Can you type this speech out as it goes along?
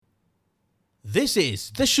This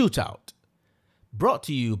is The Shootout, brought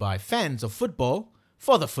to you by fans of football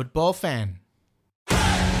for the football fan.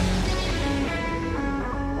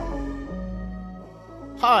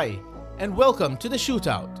 Hi, and welcome to The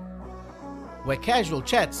Shootout, where casual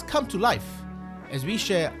chats come to life as we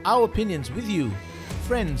share our opinions with you,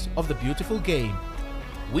 friends of the beautiful game.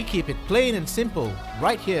 We keep it plain and simple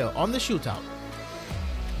right here on The Shootout.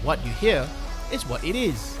 What you hear is what it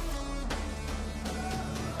is.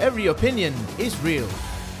 Every opinion is real.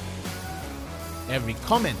 Every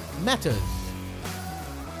comment matters.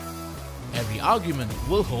 Every argument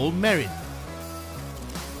will hold merit.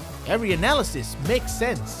 Every analysis makes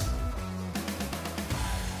sense.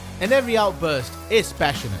 And every outburst is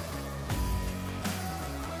passionate.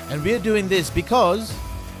 And we're doing this because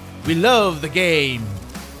we love the game.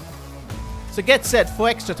 So get set for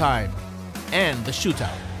extra time and the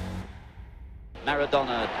shootout.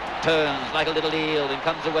 Maradona turns like a little eel and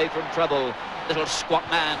comes away from trouble. Little squat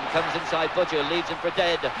man comes inside Butcher, leaves him for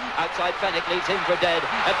dead. Outside Fennick leaves him for dead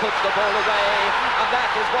and puts the ball away. And that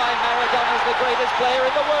is why Maradona's the greatest player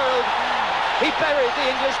in the world. He buried the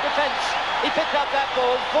English defence. He picked up that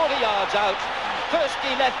ball 40 yards out. First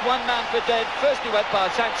he left one man for dead. First he went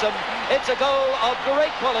past Sansom. It's a goal of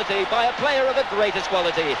great quality by a player of the greatest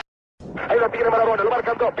quality. Ahí lo tiene Maradona, lo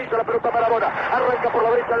marcan dos, pisa la pelota Maradona, arranca por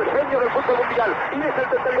la derecha el genio del fútbol mundial, y es el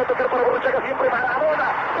tercero a tocar para Borruchaga siempre Maradona,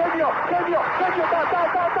 genio, ta, ta, ta,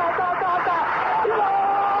 ta, ta, ta, ta, y gol,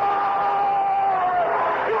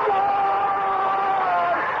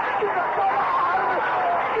 y gol,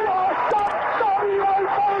 y gol, y está vivo el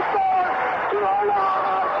fútbol, y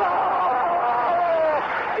golazo,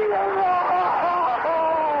 y gol,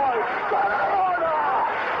 Maradona,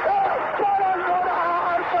 para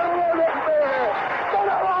llorar, perdónenme,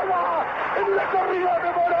 Maradona, en la corrida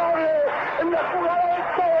memorable, en la jugada de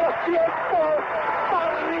todos los tiempos,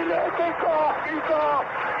 barrilete cósmico,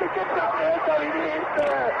 ¿de qué planeta viniste?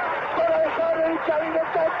 Para dejar el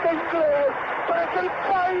cabinetante inglés, para que el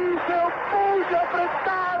país se opulle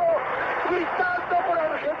apretado, gritando por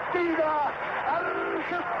Argentina,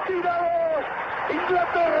 Argentina 2,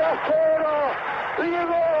 Inglaterra 0,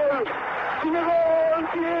 Diego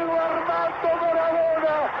Armando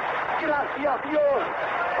Maradona, gracias Dios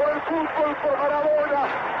por el fútbol, por Maradona,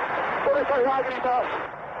 por esas lágrimas,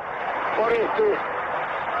 por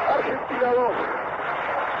Argentina 2,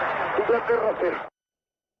 Inglaterra 0.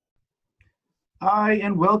 Hi,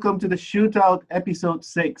 and welcome to the Shootout episode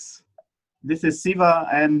 6. This is Siva,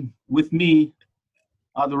 and with me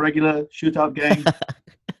are the regular Shootout gang,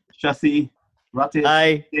 Shasi, Ratif,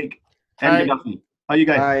 Hi. Jake, and Gaddafi. How you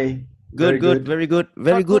guys? Hi. Very good, very good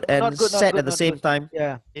Not good, and not good, not sad good, at the not same good. time.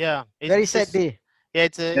 Yeah, Yeah. very sad day. Yeah,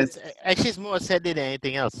 it's Yes. actually it's more sad than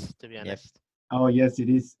anything else, to be honest. Oh, yes, it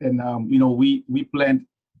is. And, we planned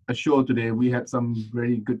a show today. We had some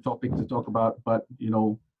very good topics to talk about, but,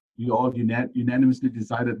 we all unanimously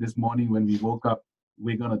decided this morning when we woke up,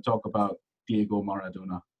 we're going to talk about Diego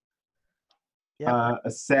Maradona. Yeah.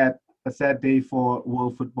 A sad day for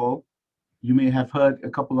world football. You may have heard a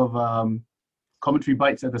couple of commentary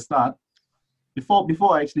bites at the start.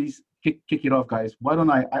 Before I actually kick it off, guys, why don't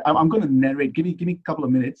I'm going to narrate. Give me a couple of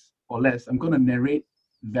minutes or less. I'm going to narrate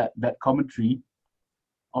that commentary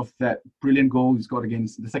of that brilliant goal he scored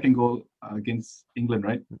against the second goal against England,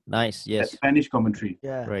 right? Nice, That yes. Spanish commentary.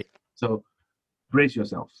 Yeah. Right. So brace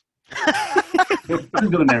yourselves. I'm just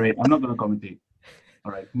going to narrate. I'm not going to commentate.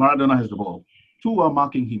 All right. Maradona has the ball. Two are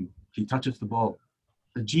marking him. He touches the ball.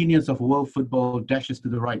 The genius of world football dashes to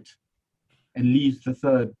the right and leaves the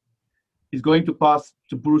third. He's going to pass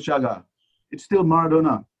to Burushaga. It's still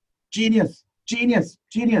Maradona. Genius.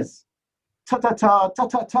 Ta-ta-ta,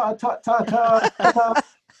 ta-ta-ta, ta-ta-ta, ta-ta.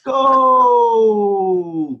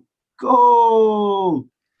 Go!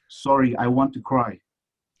 Sorry, I want to cry.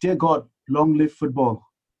 Dear God, long live football.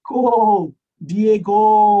 Go!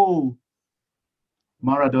 Diego!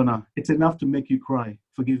 Maradona, it's enough to make you cry.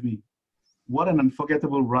 Forgive me. What an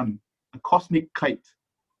unforgettable run. A cosmic kite.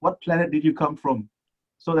 What planet did you come from?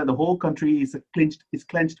 So that the whole country is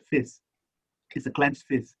clenched fist. It's a clenched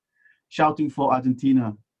fist. Shouting for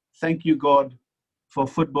Argentina. Thank you, God, for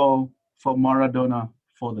football, for Maradona,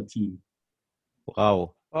 for the team.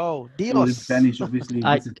 Wow. Oh, So in Dios. Spanish, obviously.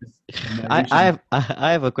 I- This is just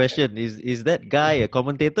I have a question. Is that guy a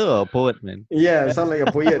commentator or a poet, man? Yeah, sound like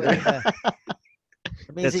a poet. Yeah. That's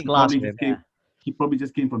Amazing. class, probably man. just he probably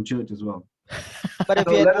just came from church as well. But if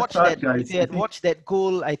So you had let us watched start, that, guys. if you I had think- watched that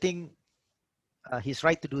goal, I think he's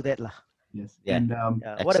right to do that, lah. Yes. Yeah. And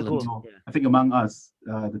Yeah, what a Excellent. goal. so I think among us,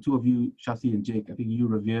 the two of you, Shasi and Jake, I think you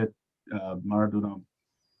revered Maradona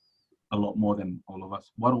a lot more than all of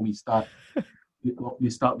us. Why don't we start we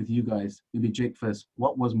start with you guys. Maybe Jake first.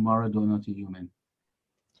 What was Maradona to you, man?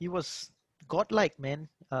 He was godlike, man.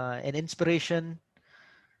 An inspiration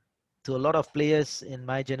to a lot of players in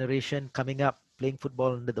my generation coming up, playing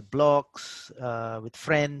football under the blocks, with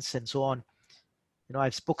friends and so on. You know,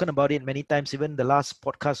 I've spoken about it many times. Even the last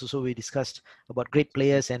podcast also we discussed about great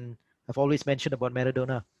players, and I've always mentioned about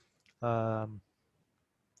Maradona. Um,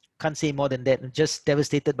 can't say more than that. I'm just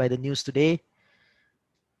devastated by the news today,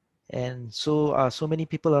 and so are so many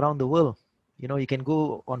people around the world. You know, you can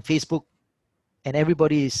go on Facebook, and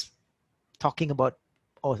everybody is talking about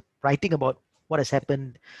or writing about what has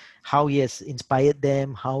happened, how he has inspired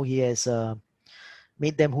them, how he has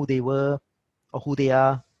made them who they were or who they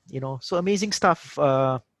are. You know, so amazing stuff.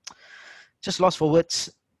 Just lost for words,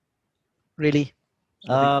 really.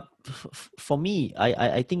 For me,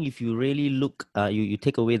 I think if you really look, you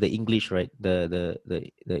take away the English, right? The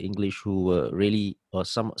English who were really, or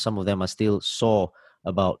some of them are still sore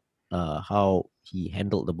about how he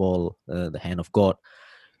handled the ball, the hand of God.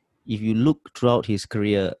 If you look throughout his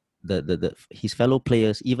career, his fellow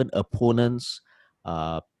players, even opponents,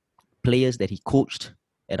 players that he coached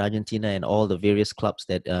at Argentina and all the various clubs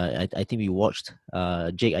that I think we watched.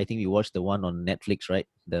 Jake, I think we watched the one on Netflix, right?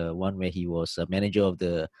 The one where he was a manager of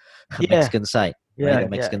the Mexican side, right? The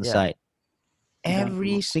Mexican side.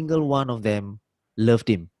 Every single one of them loved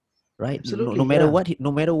him, right? Absolutely, No matter what,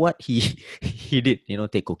 no matter what he he did,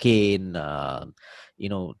 take cocaine,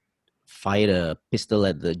 fire a pistol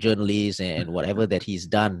at the journalists and whatever that he's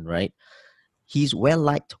done, right? He's well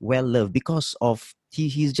liked, well loved because of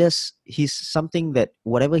he's something that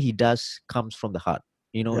whatever he does comes from the heart.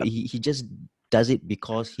 He just does it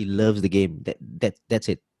because he loves the game. That's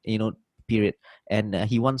it. Period. And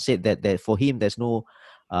he once said that for him there's no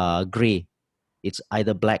gray. It's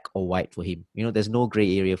either black or white for him. There's no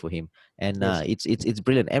gray area for him, and it's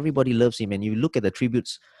brilliant. Everybody loves him, and you look at the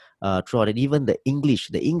tributes throughout, and even the English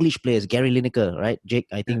players, Gary Lineker, right? Jake,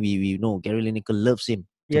 I think we know Gary Lineker loves him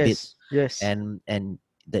to bits, and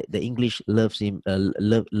the English loves him,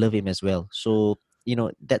 love him as well. So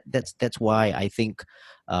that's why I think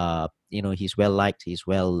he's well liked, he's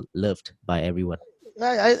well loved by everyone.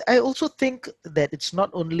 I also think that it's not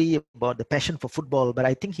only about the passion for football, but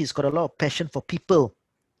I think he's got a lot of passion for people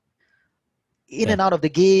in and out of the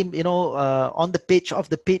game, on the pitch, off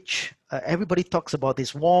the pitch. Everybody talks about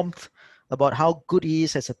his warmth, about how good he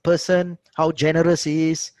is as a person, how generous he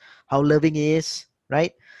is, how loving he is,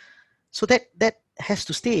 right? So that has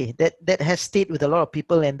to stay. That has stayed with a lot of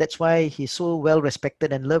people, and that's why he's so well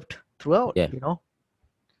respected and loved throughout.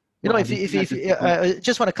 If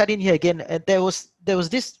just want to cut in here again, there was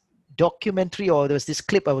this documentary, or there was this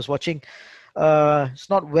clip I was watching. It's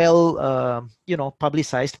not well,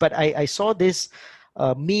 publicized, but I saw this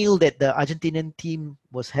meal that the Argentinian team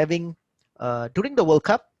was having during the World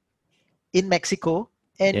Cup in Mexico,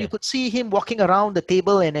 and you could see him walking around the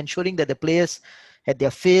table and ensuring that the players had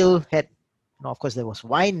their fill. Of course, there was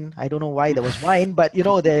wine. I don't know why there was wine, but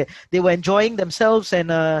they were enjoying themselves,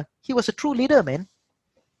 and he was a true leader, man.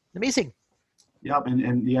 Amazing. Yeah,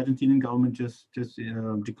 and the Argentinian government just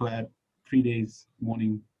declared 3 days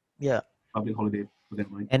mourning. Public holiday for them,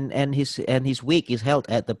 right? And his wake is held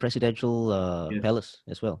at the presidential palace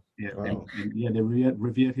as well. Yeah, and they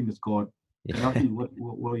revered him as God. Rafi,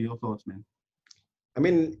 what are your thoughts, man? I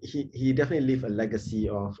mean, he definitely left a legacy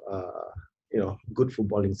of good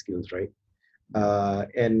footballing skills, right?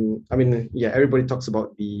 And I mean, everybody talks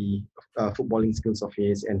about the footballing skills of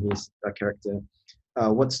his and his character.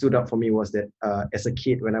 What stood out for me was that as a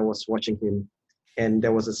kid, when I was watching him, and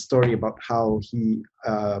there was a story about how he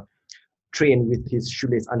trained with his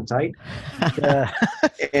shoelace untied.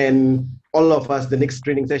 And all of us, the next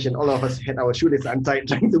training session, all of us had our shoelace untied,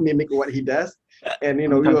 trying to mimic what he does. And, we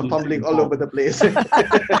were fumbling all over the place.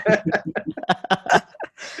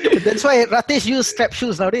 That's why Ratesh use strap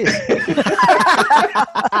shoes nowadays.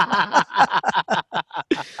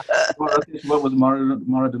 What was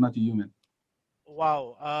Maradona to you, man?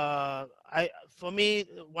 Wow. For me,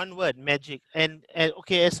 one word: magic. And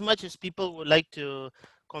okay, as much as people would like to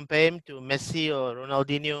compare him to Messi or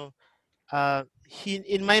Ronaldinho,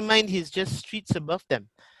 in my mind, he's just streets above them.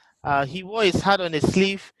 He wore his heart on his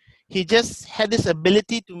sleeve. He just had this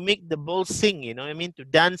ability to make the ball sing, to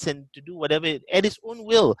dance and to do whatever at his own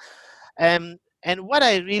will. And what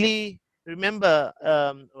I really remember,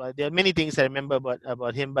 well, there are many things I remember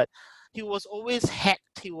about him, but he was always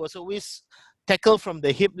hacked. He was always tackled from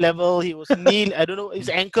the hip level. He was kneel, I don't know, his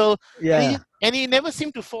ankle. And he never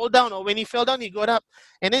seemed to fall down, or when he fell down, he got up.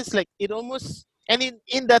 And it's like, it almost, and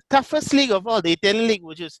in the toughest league of all, the Italian league,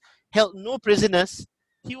 which is held no prisoners,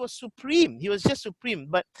 he was supreme. He was just supreme.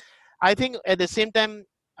 But I think at the same time,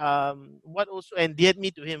 what also endeared me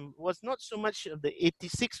to him was not so much of the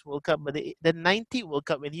 '86 World Cup, but the '90 World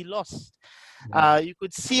Cup when he lost. You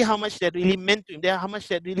could see how much that really meant to him, how much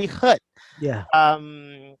that really hurt. Yeah.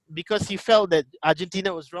 Because he felt that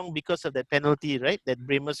Argentina was wrong because of that penalty, right? That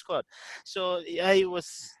Bremer scored. So I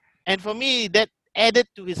was, and for me, that added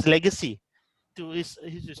to his legacy, to his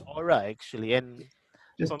aura actually. And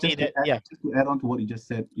for me, that just to add on to what you just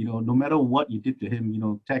said, no matter what you did to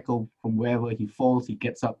him, tackle from wherever he falls, he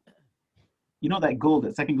gets up. That goal,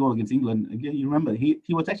 that second goal against England, again, you remember, he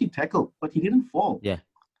was actually tackled, but he didn't fall. Yeah.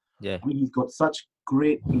 I mean, he's got such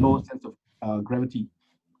great low sense of gravity.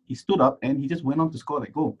 He stood up and he just went on to score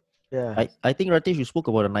that goal. Yeah. I think Ratish, you spoke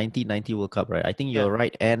about the 1990 World Cup, right? I think you're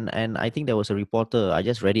right, and I think there was a reporter. I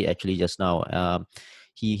just read it actually just now.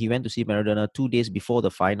 He went to see Maradona 2 days before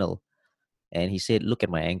the final, and he said, "Look at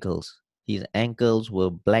my ankles. His ankles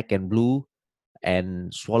were black and blue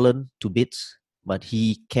and swollen to bits, but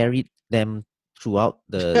he carried them throughout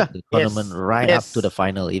the tournament right up to the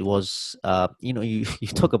final. It was, you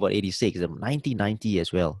talk about 86, 1990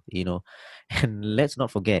 as well, and let's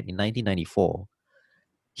not forget in 1994."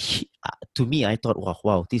 To me, I thought,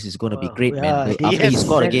 wow, this is going to be great, man. After he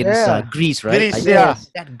scored against Greece, right?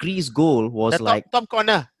 That Greece goal was the like top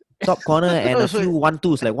corner. Top corner and a few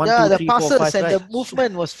 1-2s, like 1, 2, the 3, 4, passes 5, and right? the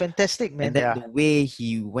movement was fantastic, man. And then the way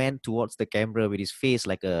he went towards the camera with his face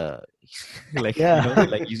like a, like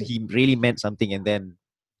he really meant something. And then,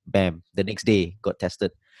 bam, the next day got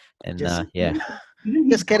tested, and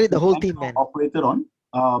just carried the whole team, man. Operated on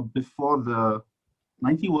before the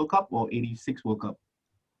 '90 World Cup or '86 World Cup.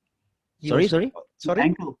 Sorry.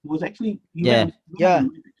 Ankle. It was actually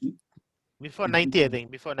before '90, I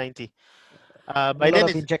think. Before '90. By then, a lot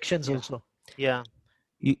of injections also. Yeah.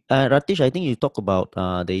 Ratish, I think you talk about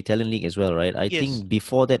the Italian league as well, right? I think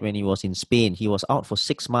before that, when he was in Spain, he was out for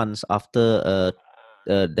 6 months after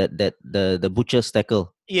the butcher's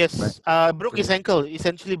tackle. Yes, right? Broke his ankle.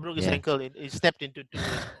 Essentially, broke his ankle. He stepped into two.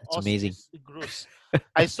 It's amazing. Gross.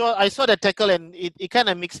 I saw the tackle and it kind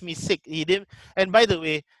of makes me sick. He didn't. And by the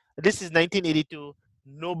way, this is 1982.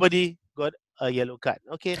 Nobody got a yellow card.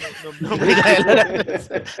 Okay, nobody got a yellow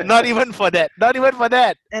card. Not even for that. Not even for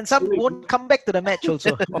that. And some won't come back to the match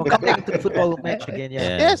also, or come back to the football match again.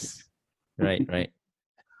 Yeah. Yes. Right.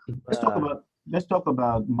 Let's talk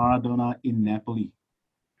about Maradona in Napoli.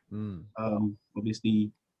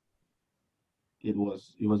 Obviously, it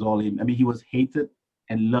was all him. I mean, he was hated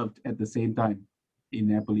and loved at the same time in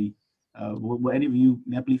Napoli. Were any of you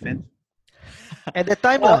Napoli fans? At that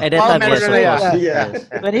time, yes.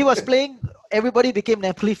 When he was playing, everybody became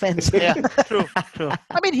Napoli fans. Yeah, true.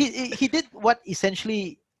 I mean, he did what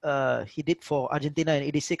essentially he did for Argentina in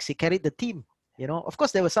 '86. He carried the team. Of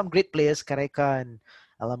course, there were some great players, Careca and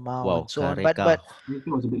Alamao and so on. But it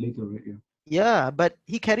was a bit later, right? Yeah. Yeah, but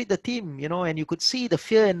he carried the team, and you could see the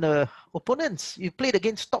fear in the opponents. You played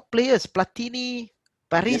against top players, Platini,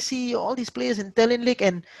 Parisi, all these players in Italian league,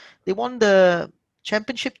 and they won the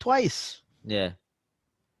championship twice. Yeah.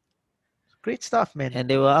 Great stuff, man. And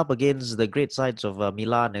they were up against the great sides of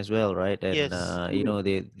Milan as well, right? And yes.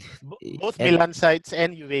 They both Milan sides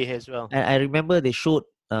and Juve as well. I remember they showed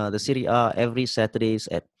the Serie A every Saturdays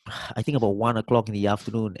at I think about 1:00 in the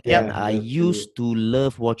afternoon. And I used to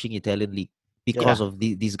love watching Italian league because of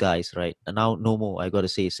these guys, right? And now no more, I got to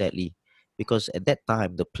say, sadly. Because at that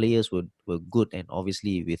time, the players were good, and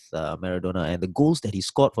obviously with Maradona and the goals that he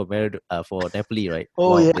scored for Napoli, right?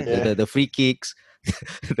 The free kicks,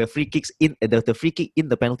 the free kicks in the free kick in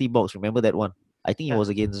the penalty box. Remember that one? I think it was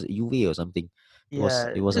against Juve or something. It was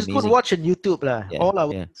just amazing. go and watch on YouTube, lah. Yeah, all our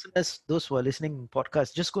listeners, those who are listening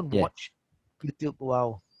podcast, just go and watch YouTube.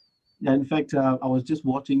 Wow. Yeah, in fact, I was just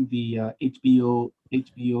watching the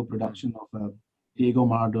HBO production of Diego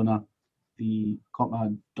Maradona, the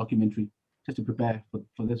documentary, just to prepare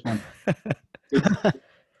for this one.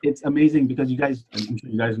 It's amazing because I'm sure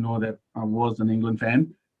you guys know that I was an England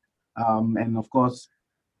fan, and of course,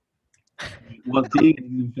 was being an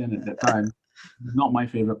England fan at that time. Not my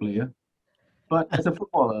favorite player, but as a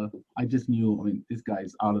footballer, I just knew. I mean, this guy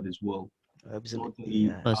is out of this world. Absolutely.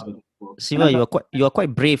 Siva, you are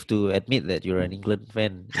quite brave to admit that you're an England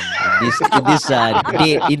fan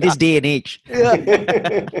in this day and age. Yeah.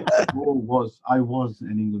 I was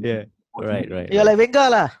an England fan. Right. You're like Wenger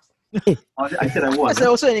lah. I said I was. I'm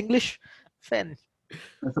also an English fan.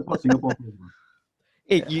 I support Singapore.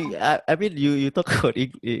 Hey, you talk about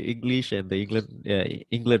English and the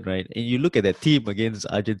England, right? And you look at that team against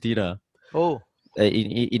Argentina.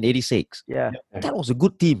 In '86. Yeah. That was a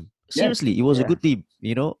good team. Seriously, it was a good team,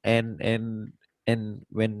 and And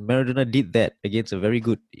when Maradona did that against a very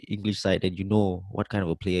good English side, and you know what kind of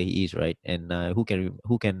a player he is, right? And who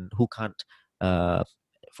can't uh,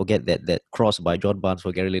 forget that cross by John Barnes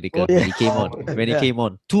for Gary Oh Lineker yeah. when he came on. When he Yeah. came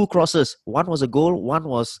on, two crosses. One was a goal. One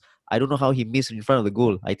was, I don't know how he missed in front of the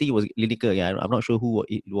goal. I think it was Lineker. Yeah, I'm not sure who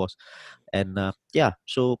it was. And yeah,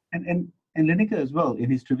 so And Lineker as well in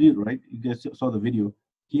his tribute, right? You guys saw the video.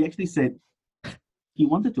 He actually said he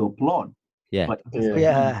wanted to applaud, yeah, but Oh, Yeah.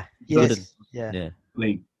 yeah. couldn't. Yes. Yeah. Yeah,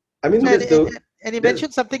 playing. I mean, So And, there's and, the and he there's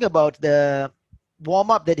mentioned something about the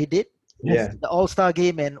warm up that he did, yes, yeah. the All Star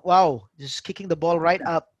game, and wow, just kicking the ball right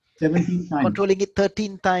up, 17 times. controlling it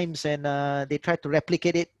 13 times, and they tried to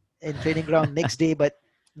replicate it in training ground next day, but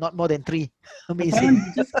not more than 3. Amazing. Apparently,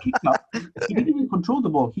 he just kicked up. He didn't even control the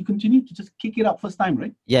ball. He continued to just kick it up first time,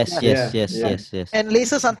 right? yes, Yeah. yes, Yeah, yes, yeah. yes, yes. And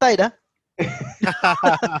laces untied, huh?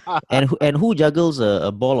 And who juggles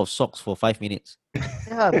a ball of socks for 5 minutes?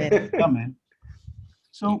 Yeah, man. Yeah, man.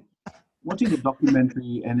 So watching the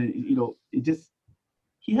documentary, and it just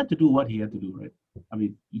he had to do what he had to do, right? I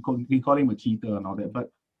mean, you call him a cheater and all that,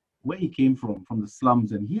 but where he came from the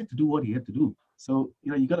slums, and he had to do what he had to do. So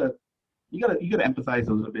you gotta empathize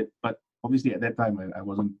a little bit, but obviously at that time I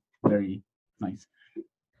wasn't very nice.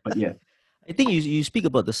 But yeah, I think you speak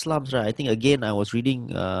about the slums, right? I think again I was reading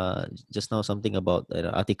just now something about an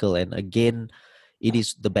article, and again, it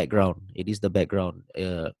is the background. It is the background.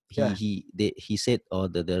 Yeah. He said, or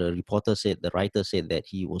the reporter said, the writer said that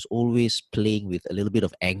he was always playing with a little bit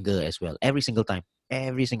of anger as well. Every single time he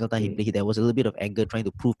Mm. played, there was a little bit of anger, trying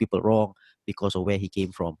to prove people wrong because of where he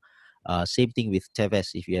came from. Same thing with Tevez.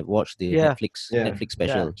 If you have watched the Yeah. Yeah. Netflix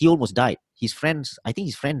special, he almost died. I think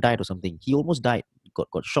his friend died or something. He almost died, got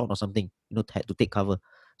shot or something. Had to take cover.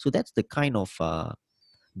 So that's the kind of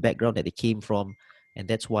background that they came from, and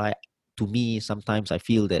that's why, to me, sometimes I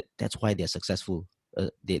feel that that's why they're successful.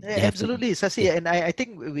 They Yeah, have the absolutely, Sasi. they- And I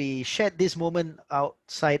think we shared this moment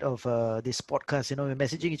outside of this podcast. We're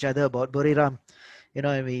messaging each other about Buriram.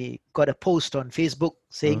 And we got a post on Facebook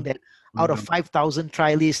saying that out of 5,000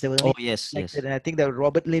 trialists, there were oh only yes, selected. yes, And I think that was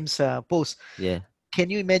Robert Lim's post. yeah, Can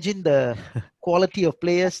you imagine the quality of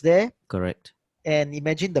players there? correct, And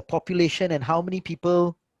imagine the population and how many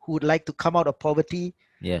people who would like to come out of poverty,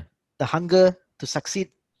 yeah, the hunger to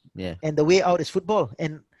succeed, yeah. and the way out is football.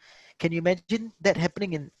 And can you imagine that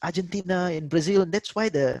happening in Argentina, in Brazil? And that's why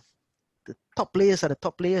the top players are the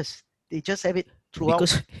top players. They just have it throughout.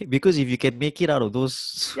 Because because if you can make it out of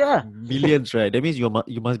those Yeah. millions, right, that means you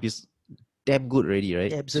must be damn good already,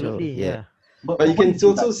 right? Yeah, absolutely. So, yeah, Yeah. But you can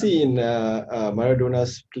also see in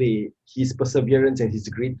Maradona's play his perseverance and his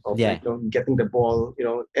grit of Yeah. getting the ball,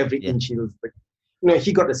 every Yeah. inch.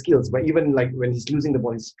 He got the skills, but even like when he's losing the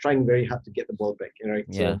ball, he's trying very hard to get the ball back. Right?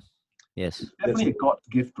 yeah, So yes, definitely a God's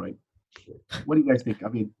gift, right? What do you guys think? I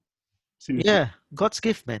mean, seriously. Yeah. God's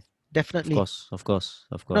gift, man. of Definitely. course, of course,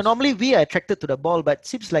 of No, course. normally we are attracted to the ball, but it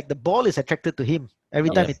seems like the ball is attracted to him every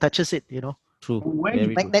Yeah. time he touches it. True, Where very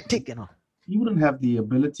true. Magnetic. he wouldn't have the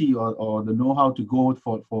ability or the know-how to go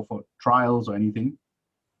for trials or anything.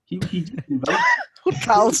 He just developed. Who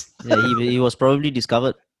Charles? Yeah, he was probably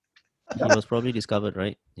discovered. He was probably discovered,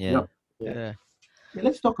 right? Yeah. Yeah. Yeah. Okay,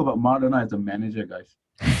 let's talk about Maradona as a manager, guys.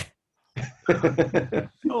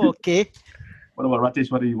 Oh, okay. What about Rajesh?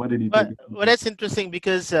 What did he do? Well, that's interesting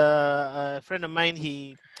because a friend of mine,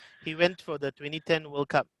 he went for the 2010 World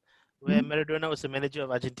Cup where Maradona was the manager of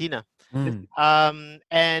Argentina. Mm.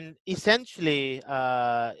 And essentially,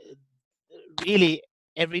 really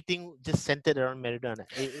everything just centered around Maradona.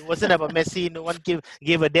 It wasn't about Messi. No one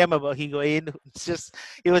gave a damn about Higuain.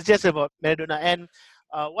 It was just about Maradona. And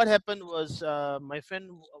what happened was my friend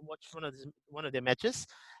watched one of their matches,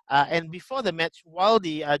 and before the match, while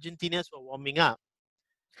the Argentinians were warming up,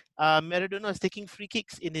 Maradona was taking free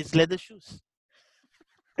kicks in his leather shoes.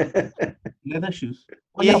 Leather shoes.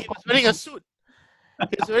 Yeah, he was wearing a suit.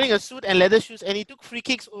 He was wearing a suit and leather shoes, and he took free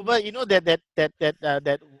kicks over.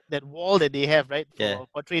 That wall that they have, right,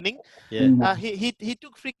 for training. Yeah. He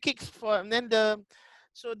took free kicks and then the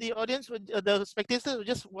audience the spectators were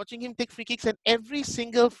just watching him take free kicks, and every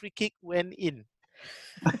single free kick went in.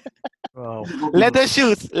 Wow. Leather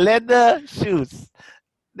shoes.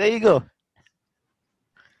 There you go.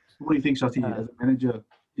 What do you think, Shasi, as a manager?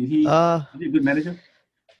 Is he Uh, a good manager?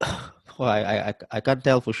 well, I can't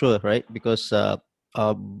tell for sure, right? Because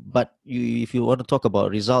but if you want to talk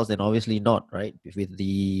about results, then obviously not, right? With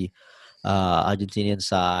the Argentinian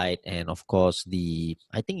side, and of course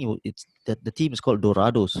I think it's the team is called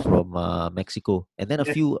Dorados from Mexico, and then a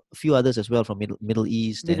few others as well from Middle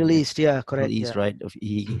East. Middle East, yeah, correct. Middle East, Yeah. right?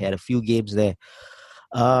 He had a few games there.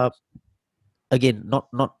 Uh, again,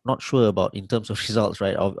 not sure about in terms of results,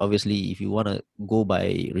 right? Obviously, if you want to go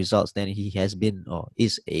by results, then he has been or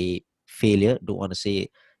is a failure. Don't want to say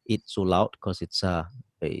it so loud because it's a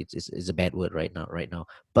bad word right now,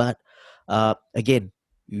 but again,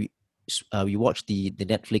 we watched the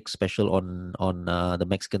Netflix special on the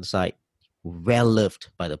Mexican side. Well loved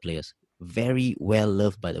by the players, very well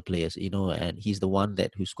loved by the players, and he's the one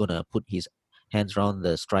who's gonna put his hands around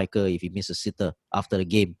the striker if he misses a sitter after the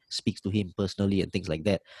game, speaks to him personally and things like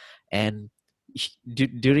that. And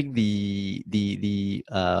during the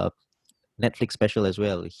Netflix special as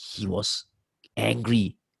well, he was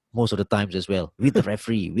angry most of the times as well with the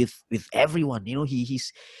referee, with everyone. He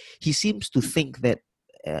seems to think that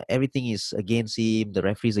everything is against him, the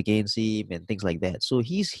referee's against him, and things like that. So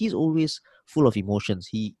he's always full of emotions.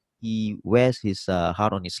 He wears his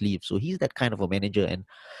heart on his sleeve. So he's that kind of a manager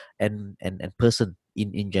and person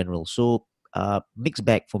in general. So mixed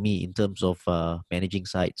bag for me in terms of managing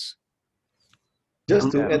sides.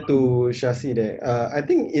 Just to add to Shasi there, I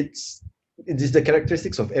think it is the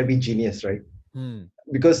characteristics of every genius, right?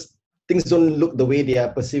 Because things don't look the way they are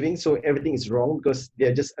perceiving, so everything is wrong because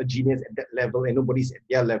they're just a genius at that level and nobody's at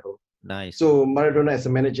their level. Nice. So Maradona as a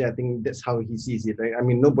manager, I think that's how he sees it, right? I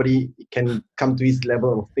mean, nobody can come to his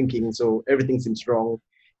level of thinking, so everything seems wrong,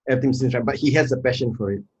 everything seems right, but he has a passion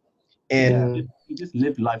for it. And he just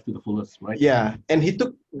lived life to the fullest, right? yeah, and he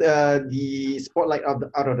took the spotlight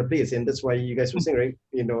out of the place, and that's why you guys were saying, right?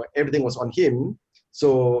 Everything was on him.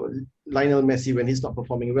 So Lionel Messi, when he's not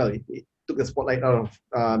performing well, it took the spotlight out of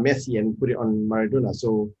Messi and put it on Maradona.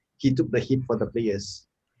 So he took the hit for the players.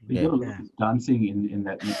 You gotta look at his dancing in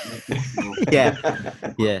that.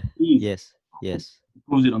 Yeah. Yes. He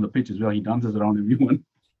proves it on the pitch as well. He dances around everyone.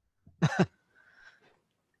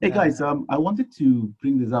 Hey guys, I wanted to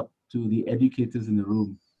bring this up to the educators in the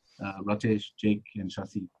room, Rajesh, Jake, and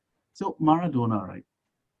Shasi. So Maradona, right?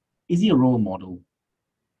 Is he a role model?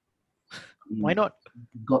 Why not?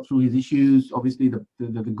 Got through his issues, obviously the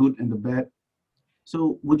good and the bad.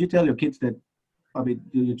 So would you tell your kids that, I mean,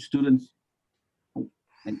 your students,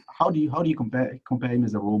 and how do you compare him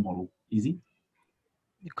as a role model? Is he?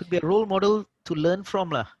 It could be a role model to learn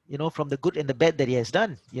from, from the good and the bad that he has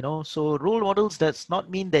done, So role models does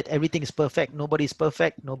not mean that everything is perfect. Nobody's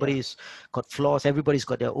perfect. Nobody's got flaws. Everybody's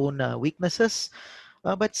got their own weaknesses.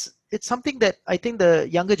 But it's something that I think the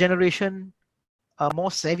younger generation are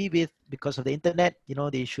more savvy with because of the internet.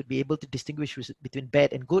 They should be able to distinguish between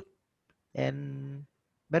bad and good. And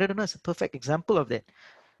Maradona is a perfect example of that.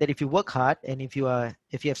 That if you work hard and if you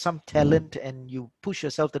have some talent and you push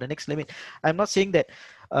yourself to the next limit. I'm not saying that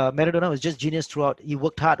Maradona was just genius throughout. He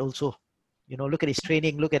worked hard also. Look at his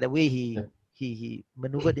training. Look at the way he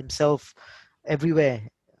maneuvered himself everywhere,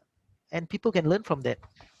 and people can learn from that.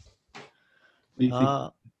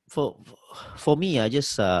 For me, I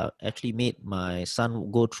just actually made my son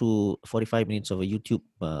go through 45 minutes of a YouTube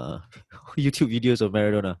YouTube videos of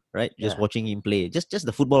Maradona, right? Just watching him play, just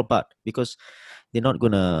the football part, because they're not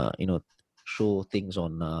gonna show things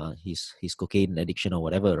on his cocaine addiction or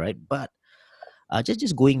whatever, right? But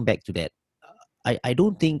just going back to that, I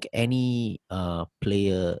don't think any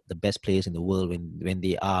player, the best players in the world, when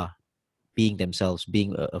they are being themselves,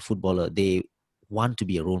 being a footballer, they want to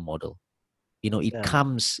be a role model. It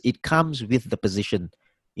comes with the position.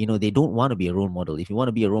 They don't want to be a role model. If you want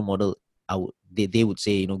to be a role model, they would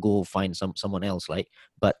say, go find someone else, right?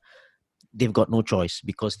 But they've got no choice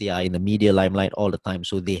because they are in the media limelight all the time,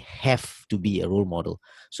 so they have to be a role model.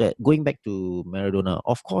 So going back to Maradona,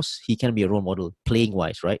 of course he can be a role model playing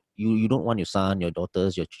wise, right? You don't want your son, your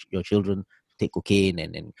daughters, your children to take cocaine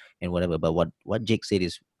and whatever. But what Jake said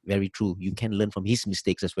is very true. You can learn from his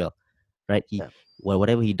mistakes as well, right?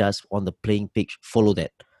 Whatever he does on the playing pitch, follow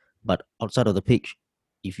that. But outside of the pitch,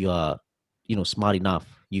 if you are smart enough,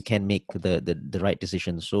 you can make the right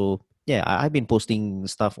decisions. So yeah, I've been posting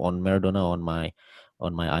stuff on Maradona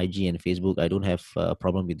on my IG and Facebook. I don't have a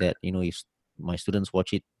problem with that. If my students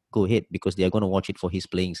watch it, go ahead, because they are going to watch it for his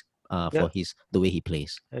playings, for the way he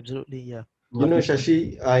plays. Absolutely, yeah.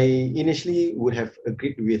 Shashi, I initially would have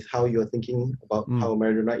agreed with how you're thinking about how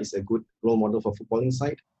Maradona is a good role model for footballing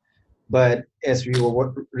side. But as we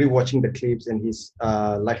were rewatching the clips and his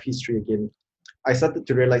life history again, I started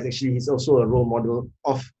to realize actually he's also a role model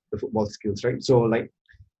of the football skills, right? So like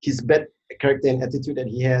his bad character and attitude that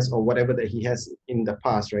he has, or whatever that he has in the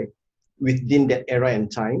past, right? Within that era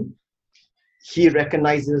and time, he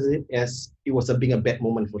recognizes it as it was being a bad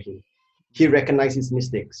moment for him. He recognizes his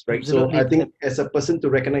mistakes, right? Absolutely. So I think as a person to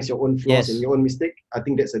recognize your own flaws and your own mistake, I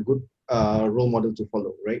think that's a good role model to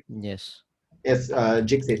follow, right? Yes. As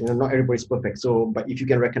Jake said, not everybody's perfect. So, but if you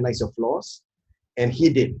can recognize your flaws, and he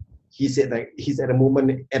did, he said that he's at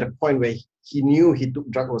a point where he knew he took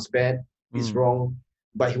drug was bad, it's wrong,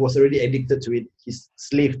 but he was already addicted to it. He's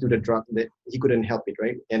slave to the drug that he couldn't help it,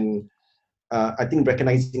 right? And I think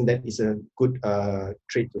recognizing that is a good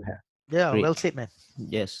trait to have. Yeah, Great. well said, man.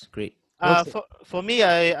 Yes, great. Well said. For me,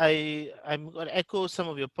 I'm going to echo some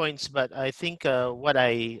of your points, but I think what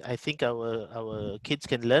I think our kids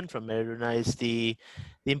can learn from Maradona is the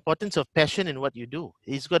importance of passion in what you do.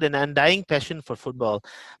 He's got an undying passion for football.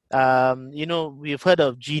 We've heard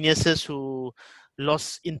of geniuses who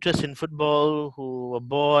lost interest in football, who were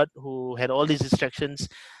bored, who had all these distractions.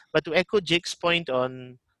 But to echo Jake's point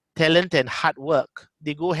on talent and hard work,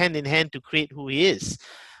 they go hand in hand to create who he is.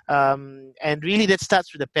 And really that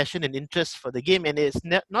starts with a passion and interest for the game, and it's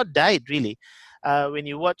not died really. When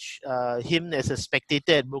you watch him as a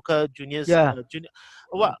spectator at Boca Juniors, Yeah.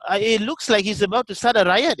 It looks like he's about to start a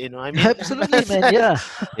riot. I mean, Absolutely, man. Yeah.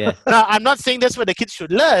 Yeah. Now, I'm not saying that's what the kids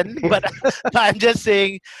should learn, but I'm just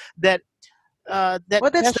saying that that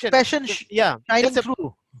Well, that's the passion yeah, shining that's a-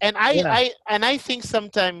 through. and Yeah. I think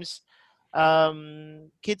sometimes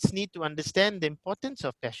kids need to understand the importance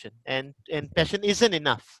of passion, and passion isn't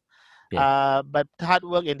enough. Yeah. But hard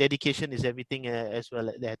work and dedication is everything as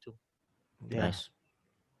well there too. Yeah. Nice.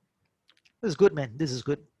 This is good, man. This is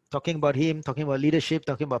good. Talking about him, talking about leadership,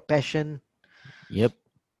 talking about passion. Yep.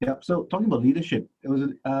 Yeah. So talking about leadership, it was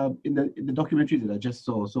in the documentary that I just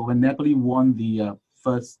saw. So when Napoli won their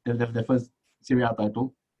first Serie A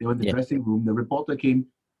title, they were in the Yeah. dressing room. The reporter came.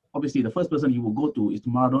 Obviously, the first person you will go to is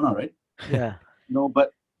Maradona, right? Yeah.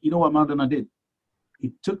 But you know what Maradona did?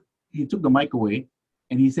 He took the mic away,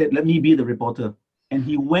 and he said, "Let me be the reporter." And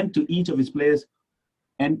he went to each of his players,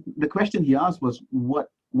 and the question he asked was, "What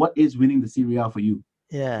is winning the Serie A for you?"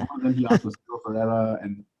 Yeah. One of them he asked was Phil Ferreira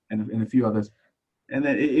and a few others, and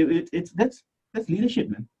then that's leadership,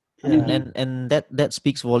 man. I mean, Yeah. And that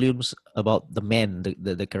speaks volumes about the man,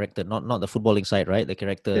 the character, not the footballing side, right? The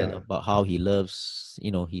character, Yeah. about how he loves,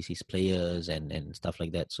 his players and stuff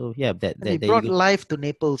like that. So yeah, that And he there brought you go. life to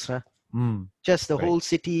Naples, huh? Mm, Just the right. whole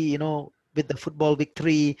city, with the football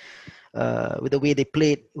victory, with the way they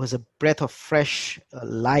played, it was a breath of fresh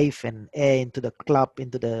life and air into the club,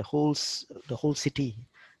 into the whole city.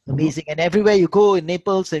 Amazing. And everywhere you go in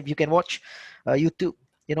Naples, if you can watch YouTube,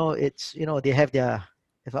 it's they have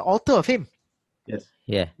an altar of him, yes.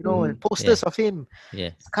 Yeah. and posters of him,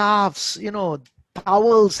 Yeah. scarves,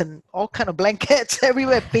 towels and all kind of blankets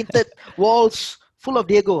everywhere, painted walls full of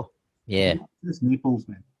Diego. Yeah. This is Naples,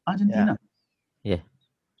 man. Argentina. Yeah.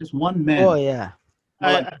 Just one man. Oh yeah.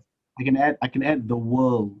 Well, I can add the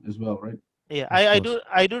world as well, right? Yeah, Of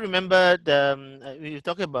I do remember we were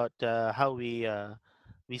talking about how we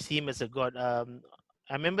see him as a god.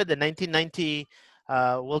 I remember the 1990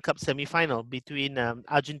 World Cup semi-final between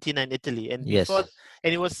Argentina and Italy, and Yes.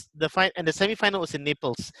 and it was the semi-final was in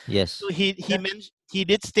Naples. Yes. So he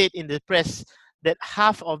did state in the press that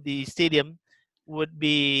half of the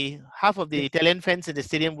Italian fans in the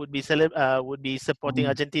stadium would be supporting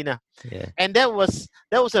Argentina. Yeah. And that was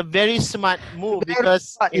a very smart move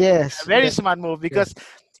Yes. a very Yes. smart move because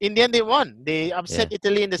in the end they won. They upset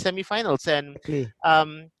Italy in the semi-finals, and Exactly.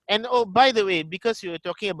 and oh, by the way, because you were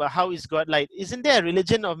talking about how he's godlike, isn't there a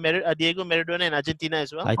religion of Diego Maradona in Argentina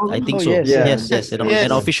as well? I think Oh, so. yes, Yes. yes. An, Yes.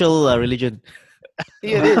 an official religion.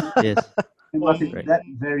 It is. Yes. And Um, Martin, that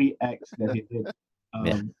very act that he did,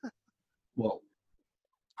 well,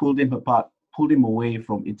 pulled him apart, pulled him away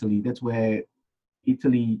from Italy. That's where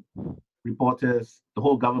Italy reporters, the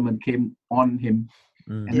whole government came on him,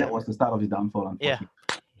 and that was the start of his downfall, unfortunately.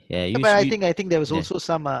 Yeah. But I think there was yeah. also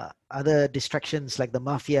some other distractions like the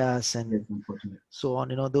mafias and Yes, unfortunately. so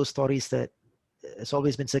on. Those stories that has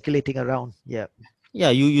always been circulating around. Yeah. Yeah,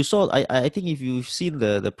 you saw. I think if you've seen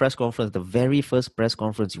the press conference, the very first press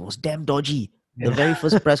conference, it was damn dodgy. The very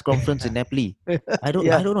first press conference in Napoli. I don't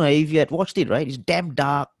know if you had watched it, right? It's damn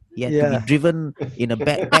dark. He had to be driven in a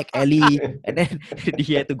back alley, and then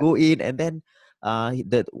he had to go in, and then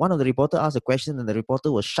one of the reporter asked a question, and the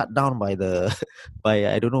reporter was shut down by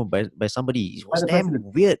by somebody. It was damn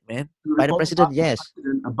weird, man. By the president, yes.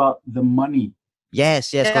 About the money.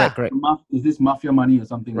 Yes, correct. Is this mafia money or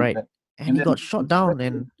something like that? And he got shot down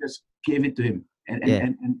and just gave it to him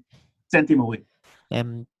and sent him away.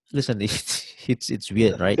 Listen, it's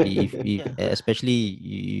weird, right? If especially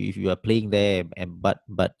if you are playing there, but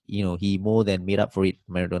he more than made up for it.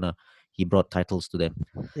 Maradona, he brought titles to them.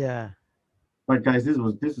 Yeah. Right, guys, this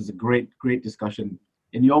is a great discussion.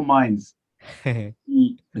 In your minds, the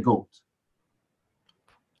GOAT.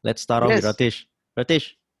 Let's start off with Ratesh.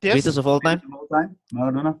 Ratesh, Yes. greatest of all time.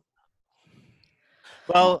 Maradona.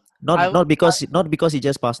 Well, I- Not because he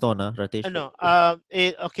just passed on, Ratesh. no.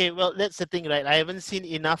 Okay. Well, that's the thing, right? I haven't seen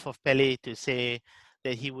enough of Pele to say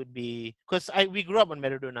that he would be, because we grew up on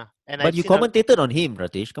Maradona, and But I've you seen how- commentated on him,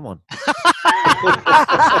 Ratesh. Come on.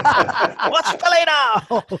 What's Pele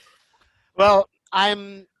now? Well,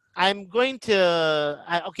 I'm going to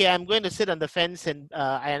I'm going to sit on the fence, and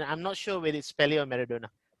I'm not sure whether it's Pele or Maradona.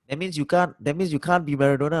 That means you can't. That means you can't be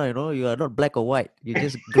Maradona. You know, you are not black or white. You're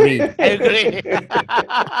just grey. I agree.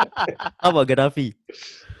 How about Gaddafi?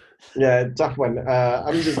 Yeah, tough one.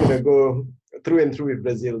 I'm just gonna go through and through with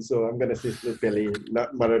Brazil, so I'm gonna say still Pele,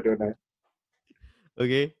 not Maradona.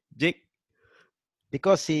 Okay, Jake.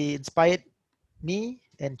 Because he inspired me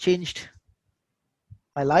and changed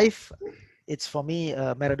my life. It's for me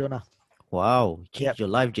Maradona. Wow, changed Yep. your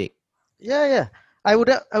life, Jake. Yeah. I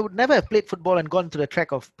would never have played football and gone to the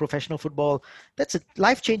track of professional football. That's a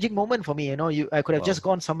life-changing moment for me. You know, I could have Wow. just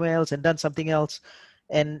gone somewhere else and done something else,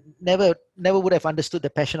 and never would have understood the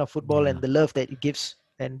passion of football Yeah. and the love that it gives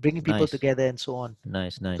and bringing people Nice. together and so on.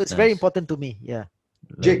 Nice. So it's very important to me. Yeah.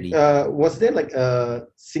 Jake, Lovely. was there like a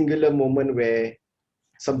singular moment where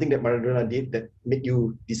something that Maradona did that made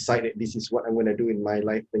you decide that this is what I'm gonna do in my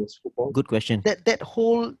life playing football? Good question. That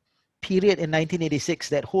whole period in 1986,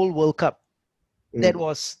 that whole World Cup, that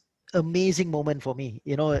was amazing moment for me.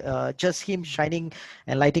 You know, just him shining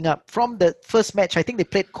and lighting up from the first match. I think they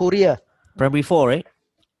played Korea. Primary 4, right?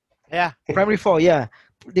 Yeah. Primary 4, yeah.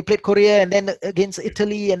 They played Korea and then against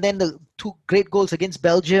Italy, and then the 2 great goals against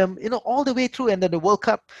Belgium, you know, all the way through. And then the World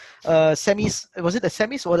Cup semis, was it the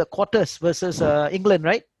semis or the quarters versus England,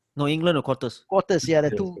 right? No, England or quarters. Quarters, yeah.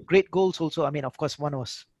 The 2 great goals also. I mean, of course, one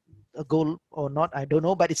was a goal or not, I don't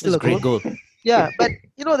know, but it's still It's a a great goal. goal. Yeah, but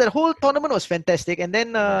you know, that whole tournament was fantastic. And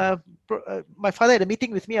then my father had a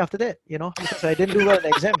meeting with me after that, you know, because I didn't do well in the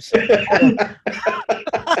exams.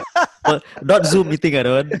 Well, not Zoom meeting, I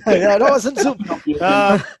don't. Yeah, that wasn't Zoom.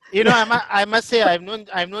 You know, I must say I've known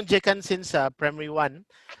Jekan since primary 1,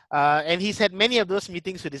 and he's had many of those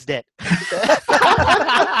meetings with his dad.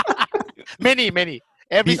 many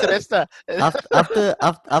every semester.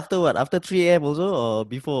 After what? After 3 a.m. also or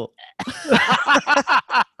before?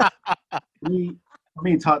 For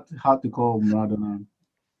me, it's hard to call Maradona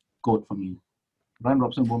GOAT for me. Brian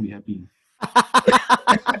Robson won't be happy.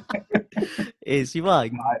 Hey, Siva,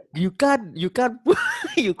 you can't put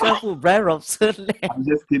Brian Robson. I'm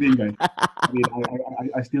just kidding, guys. I mean,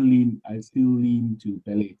 I still lean to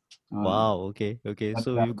Pele. Wow. Okay. but,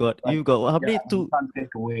 So uh, you got but, how many? You Two. can't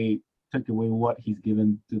take away what he's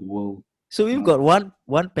given to the world. So you've got one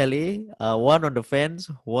Pele, one on the fence,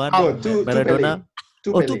 one No, two Maradona.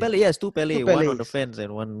 Pele. Two Pele. Yes, two Pele. Two One on the Peles. fence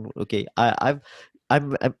and one. Okay.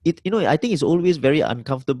 I'm it. You know, I think it's always very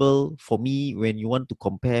uncomfortable for me when you want to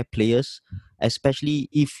compare players, especially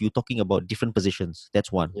if you're talking about different positions. That's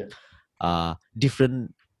one. Yeah.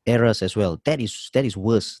 Different eras as well. That is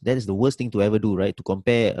worse. That is the worst thing to ever do, right? To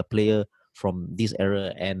compare a player from this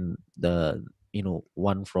era and the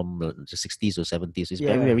one from the 60s or 70s. It's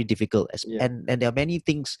very, Yeah. very difficult. Yeah. And there are many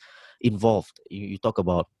things involved. You talk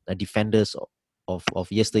about defenders of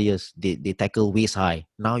yesteryears. They tackle waist high.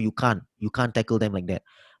 Now you can't tackle them like that.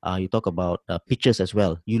 You talk about pitches as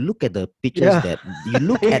well. You look at the pitches Yeah.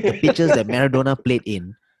 that Maradona played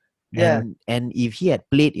in. Yeah. And if he had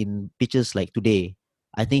played in pitches like today,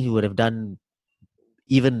 I think he would have done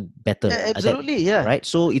even better. Yeah, absolutely, yeah. Right.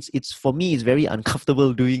 So it's for me, it's very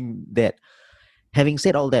uncomfortable doing that. Having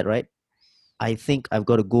said all that, right, I think I've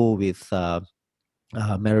got to go with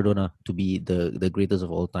Maradona to be the greatest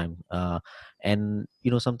of all time. And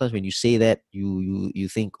sometimes when you say that, you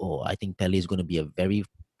think, oh, I think Pele is going to be a very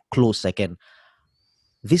close second.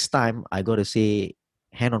 This time, I got to say,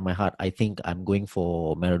 hand on my heart, I think I'm going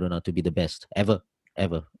for Maradona to be the best ever.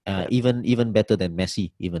 Even better than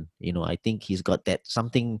Messi. Even I think he's got that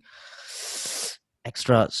something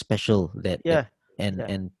extra special that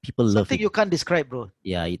and people love Something it. you can't describe, bro.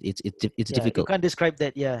 Yeah, it's Yeah, difficult. you can't describe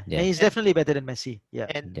that. Yeah. Yeah. And he's definitely better than Messi. Yeah.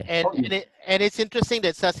 And it's interesting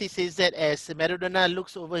that Sasi says that as Maradona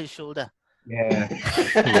looks over his shoulder. Yeah.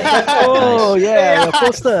 Oh, Nice. yeah, the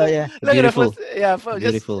poster. Yeah. Look Beautiful. at the first, yeah,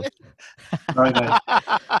 Beautiful.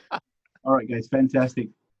 All right, guys, fantastic.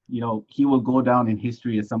 He will go down in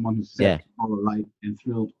history as someone who set all alight and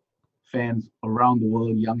thrilled fans around the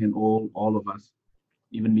world, young and old, all of us,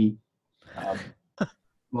 even me.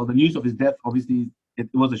 Well, the news of his death, obviously, it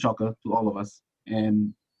was a shocker to all of us,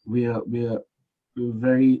 and we're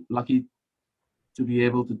very lucky to be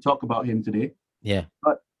able to talk about him today. Yeah.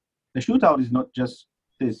 But the shootout is not just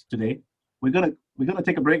this today. We're gonna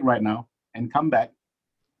take a break right now and come back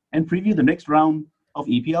and preview the next round of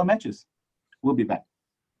EPL matches. We'll be back.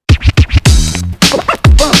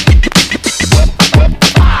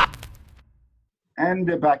 And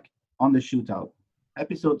we're back on the shootout,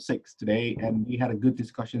 episode 6 today, and we had a good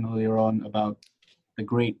discussion earlier on about the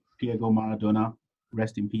great Diego Maradona,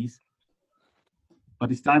 rest in peace.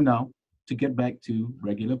 But it's time now to get back to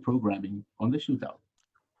regular programming on the shootout.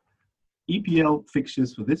 EPL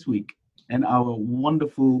fixtures for this week and our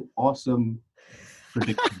wonderful, awesome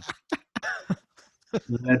predictions.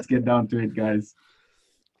 Let's get down to it, guys.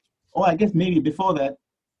 Oh, I guess maybe before that,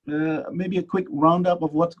 maybe a quick roundup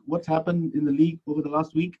of what's happened in the league over the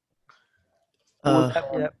last week.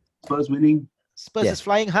 Spurs winning. Spurs is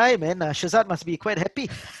flying high, man. Shazad must be quite happy.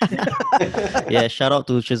 Yeah, shout out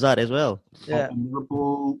to Shazad as well. Yeah. And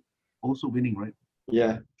Liverpool also winning, right?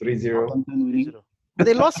 Yeah, 3-0. Southampton winning. But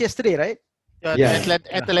they lost yesterday, right? Yeah.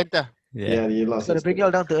 Atlanta. Yeah, you lost. So they bring you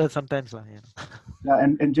all down to earth sometimes. Yeah,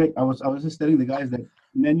 and Jake, I was just telling the guys that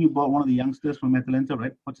Man U bought one of the youngsters from Atlanta,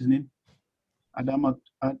 right? What's his name? Adama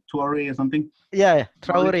Traore or something. Yeah,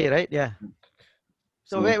 Traore, right? Yeah.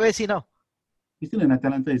 So where is he now? He's still in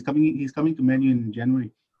Atalanta. He's coming to Man U in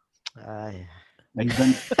January. Yeah. Like he's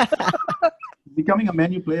done, becoming a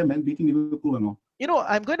Man U player, man, beating Liverpool and all. You know,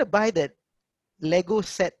 I'm going to buy that Lego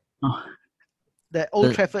set, Oh, the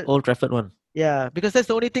Old Trafford. Old Trafford one. Yeah, because that's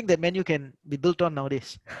the only thing that Man U can be built on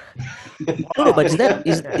nowadays. No, but is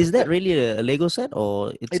that really a Lego set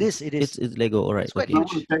or It is. It's Lego, all right. It's quite Okay. I want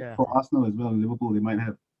to check Yeah. for Arsenal as well. Liverpool, they might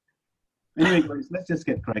have. Anyway, guys, let's just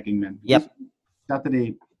get cracking, man. Yep.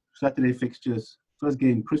 Saturday fixtures. First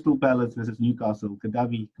game, Crystal Palace versus Newcastle.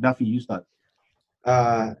 Gaddafi, you start.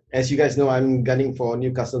 As you guys know, I'm gunning for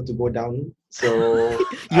Newcastle to go down. So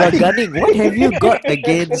You are gunning. What have you got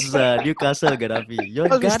against Newcastle, Gaddafi? You're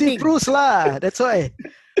Because we still gunning. Bruce lah. That's why.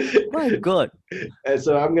 My God.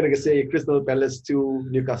 so I'm gonna say Crystal Palace 2,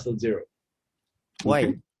 Newcastle 0.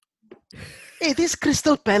 Why? Hey, this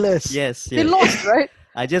Crystal Palace. Yes. They yes. lost, right?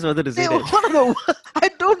 I just wanted to say They were that. one of the. I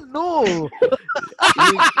don't know.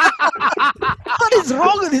 What is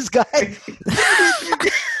wrong with this guy?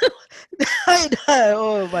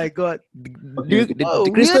 Oh my God. The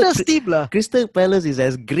Weirdest team lah. Crystal Palace is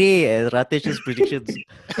as grey as Ratesh's predictions.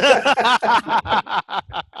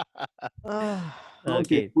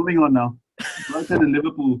 Okay, moving on now. Brighton and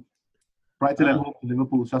Liverpool. Brighton at home to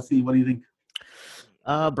Liverpool. Shasi, what do you think?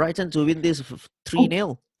 Brighton to win this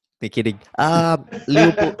 3-0. They're kidding.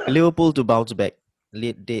 Liverpool to bounce back.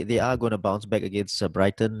 They are going to bounce back against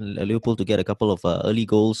Brighton. Liverpool to get a couple of early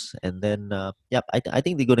goals, and then I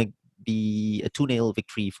think they're going to be a 2-0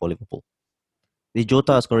 victory for Liverpool. This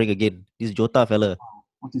Jota scoring again. This Jota fella.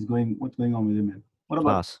 What's going on with him, man? What about?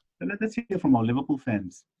 Class. Let's hear from our Liverpool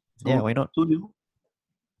fans. So, Yeah, why not? 2-0.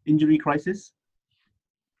 Injury crisis.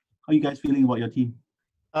 How are you guys feeling about your team?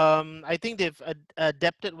 I think they've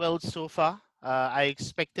adapted well so far. I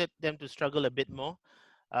expected them to struggle a bit more.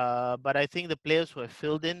 But I think the players who have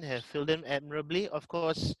filled in admirably. Of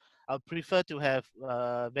course, I prefer to have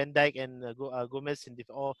Van Dijk and Gomez in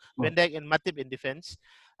Van Dijk and Matip in defense.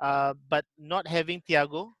 But not having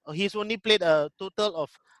Thiago, he's only played a total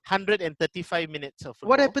of 135 minutes of football.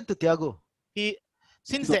 What happened to Thiago?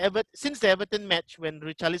 Since the Everton match when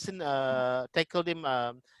Richarlison tackled him,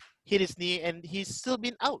 hit his knee, and he's still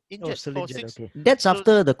been out injured for 6. Okay. That's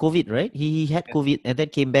after the COVID, right? He had COVID and then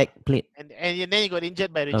came back, played. And then he got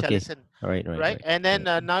injured by Richarlison. Right. And then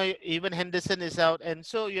now even Henderson is out, and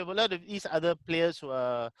so you have a lot of these other players who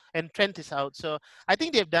are, and Trent is out. So I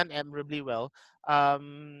think they've done admirably well. I'll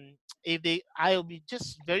be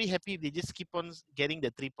just very happy if they just keep on getting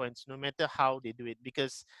the 3 points, no matter how they do it,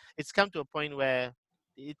 because it's come to a point where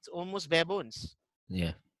it's almost bare bones.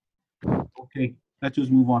 Yeah. Okay, let's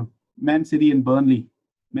just move on. Man City and Burnley.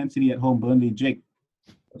 Man City at home, Burnley. Jake,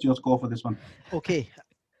 what's your score for this one? Okay.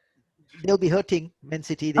 They'll be hurting Man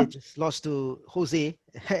City. They just lost to Jose.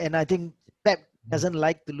 And I think Pep doesn't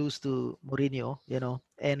like to lose to Mourinho,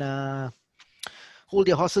 And hold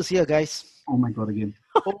your horses here, guys. Oh my God, again.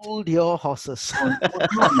 Hold your horses.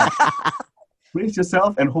 Brace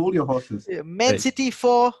yourself and hold your horses. Man City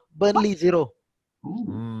 4, Burnley 0.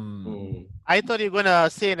 I thought you were gonna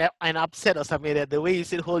say an upset or something like that. The way you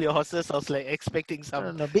said "hold your horses," I was like expecting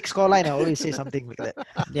some. No, big scoreline. I always say something like that.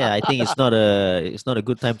 Yeah, I think it's not a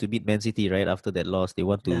good time to beat Man City right after that loss. They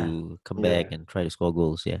want to come back and try to score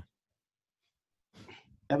goals. Yeah.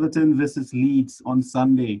 Everton versus Leeds on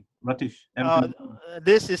Sunday. Ratish.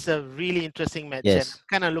 This is a really interesting match. Yes. And I'm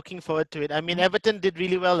kind of looking forward to it. I mean, Everton did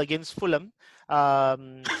really well against Fulham.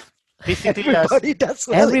 Basically,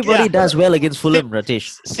 Everybody does well against Fulham,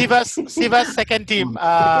 Ratish. Siva's second team.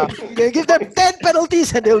 Give them 10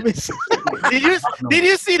 penalties and they'll miss. Did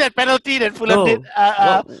you see that penalty that Fulham did?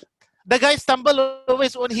 The guy stumbled over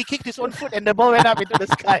his own. He kicked his own foot and the ball went up into the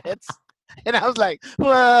sky. And I was like,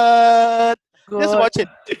 what? Just watch it.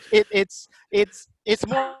 It's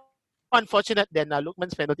more unfortunate than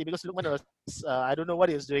Lukman's penalty because Lukman was I don't know what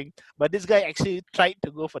he was doing, but this guy actually tried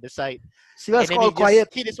to go for the side, She was and then all he quiet.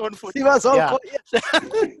 just hit his own foot. She was all Yeah.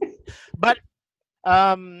 quiet. But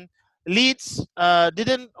Leeds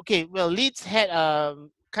didn't. Okay, well, Leeds had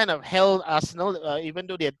kind of held Arsenal even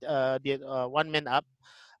though they had one man up.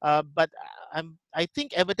 But I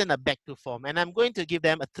think Everton are back to form, and I'm going to give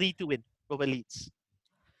them a 3-2 win over Leeds.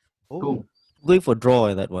 Cool. Going for draw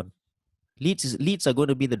in that one. Leeds are going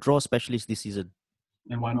to be the draw specialist this season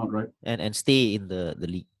And why not, right? and stay in the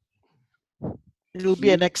league. It will be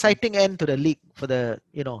an exciting end to the league for the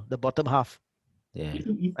bottom half. Yeah.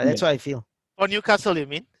 That's what I feel. For Newcastle, you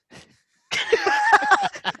mean?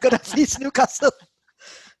 Gonna face Newcastle.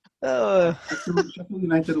 Sheffield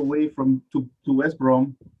United away to West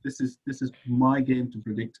Brom. This is my game to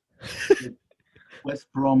predict. West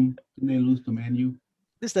Brom, they lose to Man U.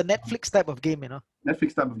 This is the Netflix type of game,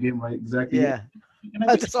 Netflix type of game, right? Exactly. Yeah. And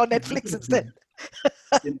I just saw Netflix instead.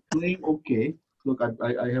 Been playing okay. Look,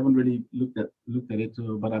 I haven't really looked at it,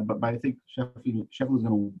 but I think Sheffield's going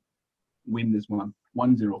to win this one,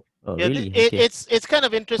 1-0. Oh, Yeah, really? it's kind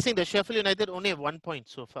of interesting that Sheffield United only have 1 point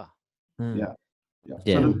so far. Yeah.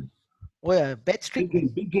 Yeah. So, Oh yeah, bad streak.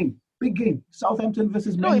 big game. Southampton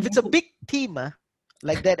versus Man If it's a United. big team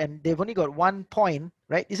like that and they've only got 1 point,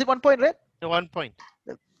 right? Is it 1 point, right? 1 point.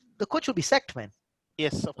 The coach will be sacked, man.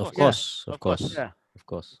 Yes, of Of course. course. Of course. Yeah. Of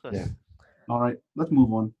course. Yeah. All right, let's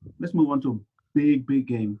move on. Let's move on to a big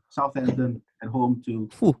game. Southampton at home to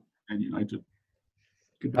Whew. Man United.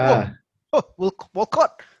 Goodbye. Oh,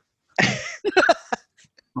 Walcott.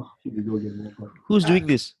 Oh, here we go again. Who's doing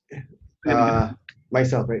this?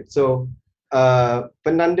 Myself, right? So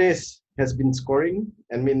Fernandes has been scoring.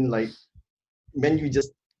 I mean, like, Man U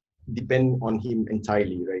just depend on him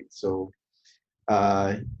entirely, right? So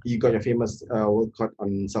you got your famous Walcott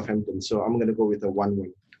on Southampton. So I'm gonna go with a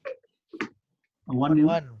 1-1. A 1-0.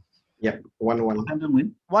 1-1. Yeah, 1-1. Southampton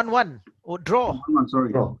win. 1-1. Or draw. 1-1,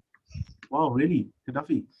 sorry. Draw. Wow, really?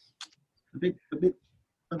 Gaddafi. A bit.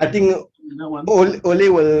 I think that one. Ole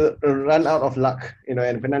will run out of luck, and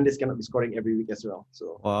Fernandes cannot be scoring every week as well.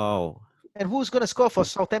 So Wow. And who's gonna score for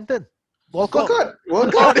Southampton? Walcott.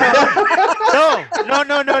 Walcott. No.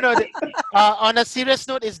 On a serious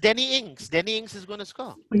note, it's Danny Ings. Danny Ings is going to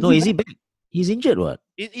score. No, is he back? He's injured, what?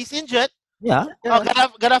 He's injured. Yeah. Oh,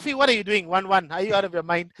 Gaddafi, what are you doing? 1-1. Are you out of your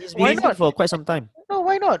mind? He's Why been injured not? for quite some time. No,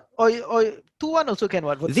 why not? Or 2-1 also can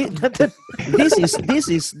what? This,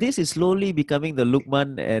 this is slowly becoming the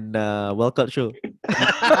Lukman and Walcott show.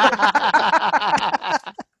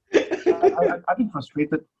 I've been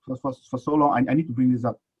frustrated for so long. I need to bring this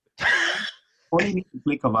up. Only need to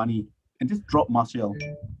play Cavani and just drop Martial.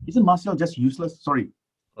 Isn't Martial just useless? Sorry.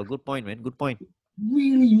 Oh, good point, man. Good point.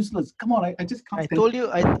 Really useless. Come on, I just can't. I told you,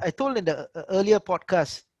 I told in the earlier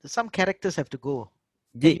podcast, some characters have to go.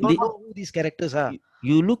 They, You don't know who these characters are.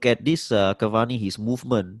 you look at this Cavani, his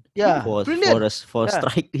movement. Yeah, For brilliant. a Yeah.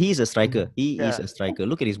 strike, he's a striker. He is Yeah. a striker.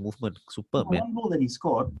 Look at his movement. Superb, man. One goal that he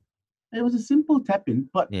scored, it was a simple tap in,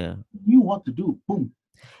 but Yeah. he knew what to do. Boom.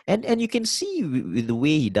 And you can see with the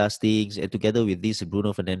way he does things, and together with this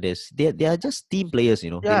Bruno Fernandes, they are just team players,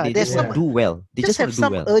 Yeah, They there's just want to some- do well. They just have want to do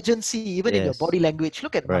some well. urgency, even in your Yes. body language.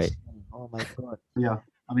 Look at Right. Martial. Oh my God. Yeah,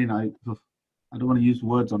 I mean, I don't want to use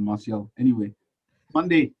words on Martial. Anyway,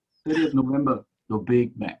 Monday, 30th November, the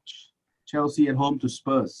big match. Chelsea at home to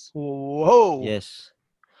Spurs. Whoa. Yes.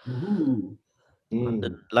 Ooh.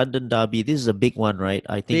 London derby. This is a big one, right?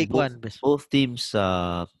 I think Big one. both teams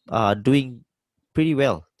are doing pretty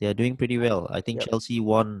well. They are doing pretty well. I think Yep. Chelsea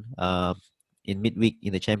won in midweek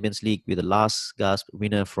in the Champions League with the last gasp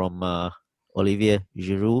winner from Olivier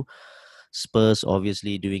Giroud. Spurs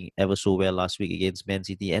obviously doing ever so well last week against Man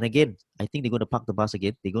City. And again, I think they're going to park the bus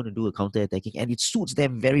again. They're going to do a counter-attacking. And it suits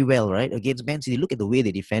them very well, right? Against Man City, look at the way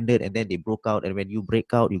they defended and then they broke out. And when you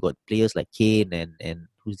break out, you got players like Kane and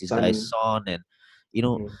who's this guy? Son. And,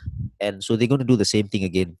 and so they're going to do the same thing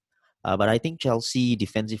again. But I think Chelsea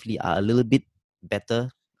defensively are a little bit better.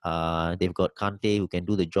 They've got Kante who can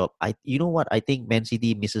do the job. You know what? I think Man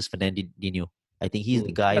City misses Fernandinho. I think he's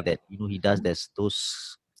the guy that he does those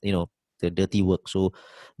the dirty work. So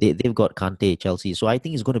they've got Kante, Chelsea. So I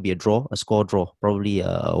think it's going to be a score draw, probably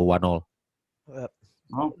a 1-1.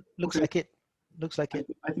 Oh, Looks okay. like it. Looks like it.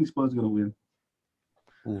 I think Spurs are going to win.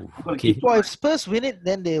 Ooh, I'm gonna okay. keep- Well, if Spurs win it,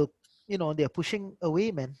 then they're pushing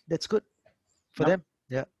away, man. That's good for Yep.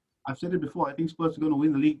 them. I've said it before. I think Spurs are going to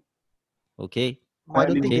win the league. Okay. I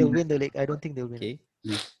don't think Okay. they'll win the league. I don't think they'll win. Okay.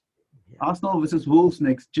 Arsenal versus Wolves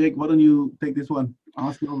next. Jake, why don't you take this one?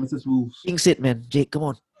 Arsenal versus Wolves. Jinx it, man. Jake, come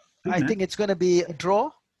on. I think it's going to be a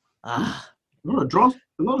draw. Ah, A lot of draws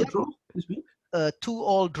this week.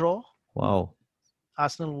 2-2 draw. Wow.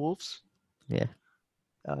 Arsenal Wolves. Yeah.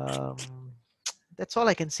 That's all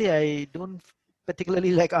I can say. I don't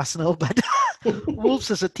particularly like Arsenal, but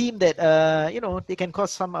Wolves is a team that they can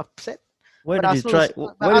cause some upset. Why But did you Arsenal try? is-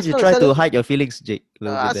 but Why did you Arsenal is try a to little- hide your feelings, Jake? A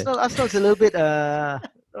little bit there. Arsenal's a little bit. No,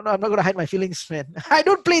 I'm not going to hide my feelings, man. I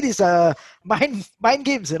don't play these mind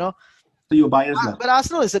games, So you're biased, lah. But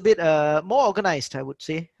Arsenal is a bit more organized, I would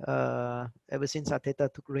say. Ever since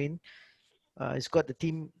Arteta took reign, he's got the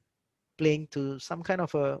team playing to some kind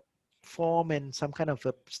of a form and some kind of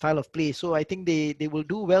a style of play. So I think they will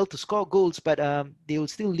do well to score goals, but they will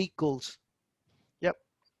still leak goals.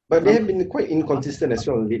 But they have been quite inconsistent as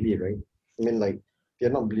well lately, right? I mean, like they're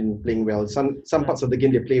not been playing well. Some parts of the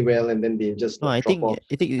game they play well, and then they just No, like, I drop think off.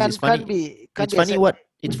 it's funny.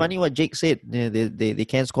 It's funny what Jake said. They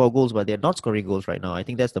can score goals, but they're not scoring goals right now. I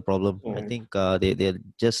think that's the problem. I think they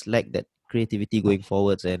just lack that creativity going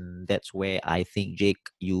forwards, and that's where I think Jake,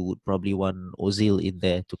 you would probably want Ozil in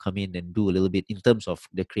there to come in and do a little bit in terms of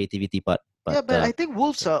the creativity part. But But I think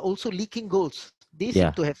Wolves are also leaking goals. They seem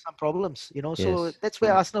Yeah. to have some problems, So Yes. that's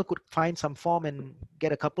where Arsenal could find some form and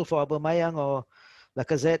get a couple for Aubameyang or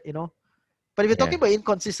Lacazette, But if you're talking Yeah. about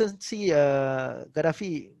inconsistency,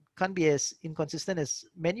 Gaddafi can't be as inconsistent as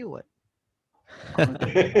Menu. What?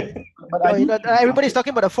 But I do think Everybody's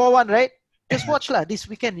talking about a 4-1, right? Just watch this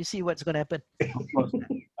weekend. You see what's going to happen. Of course.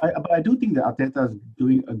 But I do think that Arteta is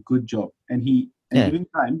doing a good job, and Yeah. giving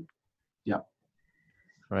time.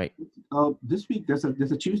 Right. This week there's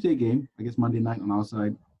a Tuesday game, I guess Monday night on our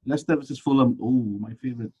side. Leicester versus Fulham. Oh, my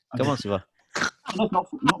favorite. Come on, Siva. Not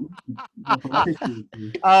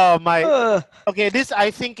Oh my. Uh, Okay, this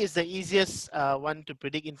I think is the easiest one to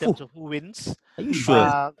predict in terms of who wins. Are you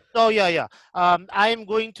sure? Oh yeah. I'm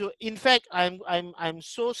going to. In fact, I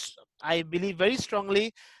believe very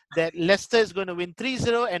strongly that Leicester is going to win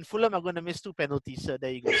 3-0 and Fulham are going to miss 2 penalties. So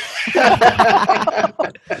there you go.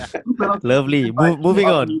 Lovely. Moving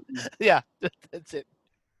on. Yeah, that's it.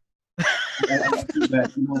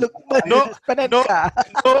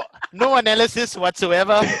 No analysis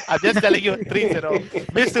whatsoever. I'm just telling you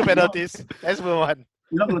 3-0. Miss 2 penalties. Let's move on.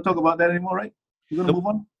 You're not going to talk about that anymore, right? You're going to move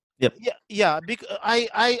on? Yeah.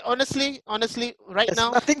 I honestly, right there's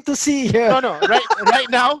now, nothing to see here. no. Right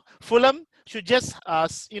now, Fulham should just,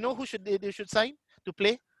 who should they should sign to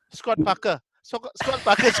play? Scott Parker. Scott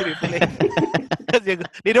Parker should be playing.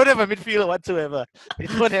 They don't have a midfield whatsoever. They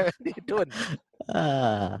don't.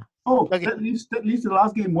 That leaves the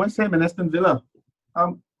last game, West Ham and Aston Villa.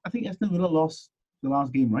 I think Aston Villa lost the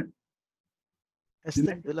last game, right?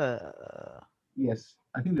 Aston Villa. Yes,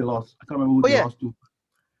 I think they lost. I can't remember who they lost to.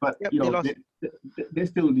 But Yep, they lost.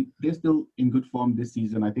 they're still in good form this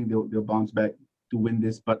season. I think they'll bounce back to win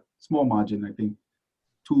this, but small margin. I think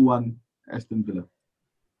 2-1 Aston Villa.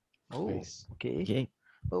 Oh, Nice. okay.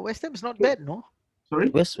 But West Ham is not bad, no? Sorry.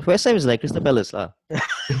 West Ham is like Crystal Palace, lah.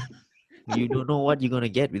 You don't know what you're gonna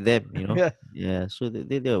get with them, Yeah. So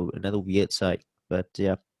they're another weird side, but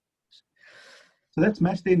yeah. So that's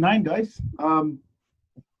match day 9, guys.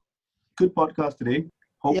 Good podcast today.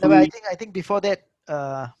 Hopefully, But I think before that,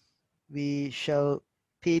 we shall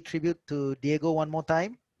pay tribute to Diego one more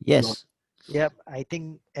time. Yes. Yep. I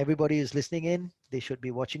think everybody who's listening in, they should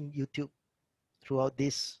be watching YouTube throughout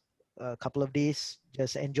this couple of days.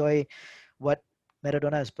 Just enjoy what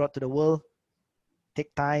Maradona has brought to the world.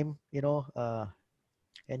 Take time,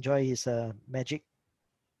 enjoy his magic.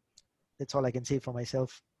 That's all I can say for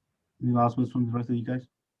myself. Any last words from the rest of you guys?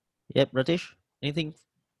 Yep, Ratish. Anything?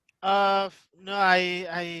 No,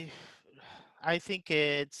 I think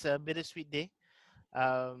it's a bittersweet day.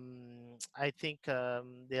 I think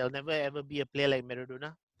there'll never ever be a player like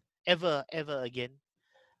Maradona, ever again.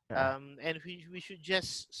 And we should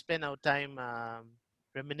just spend our time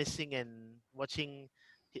reminiscing and watching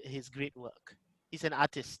his great work. He's an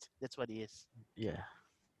artist. That's what he is.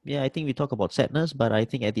 Yeah, I think we talk about sadness, but I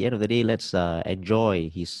think at the end of the day, let's enjoy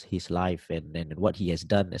his life and what he has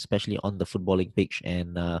done, especially on the footballing pitch.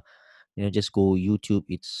 And just go YouTube.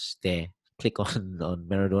 It's there. Click on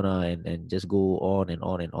Maradona and just go on and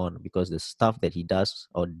on and on, because the stuff that he does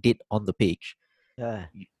or did on the pitch,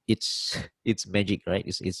 it's magic, right?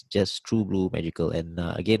 It's just true blue magical. And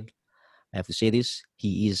again, I have to say this: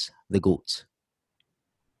 he is the GOAT.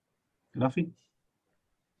 Rafi?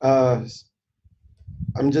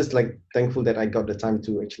 I'm just thankful that I got the time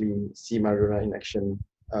to actually see Maradona in action,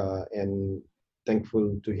 and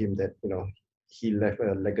thankful to him that he left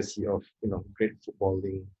a legacy of great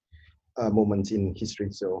footballing moments in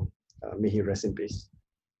history. So may he rest in peace.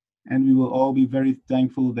 And we will all be very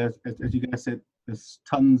thankful that, as you guys said, there's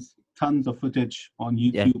tons of footage on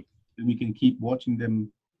YouTube. and we can keep watching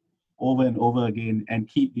them over and over again and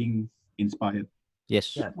keep being inspired.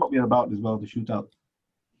 Yes. That's what we're about as well, the shootout.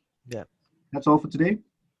 Yeah. That's all for today.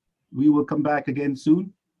 We will come back again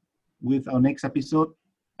soon with our next episode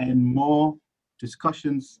and more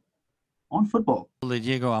discussions on football.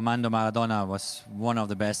 Diego Armando Maradona was one of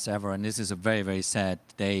the best ever, and this is a very, very sad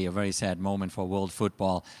day, a very sad moment for world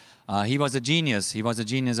football. He was a genius. He was a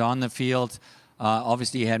genius on the field.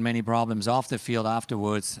 Obviously, he had many problems off the field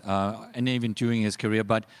afterwards, and even during his career.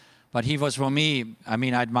 But he was, for me, I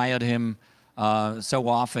mean, I admired him so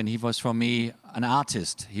often. He was, for me, an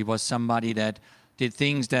artist. He was somebody that did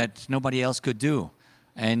things that nobody else could do.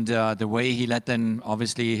 And the way he led then,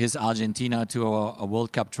 obviously, his Argentina to a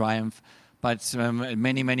World Cup triumph. But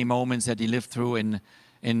many, many moments that he lived through in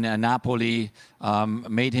Napoli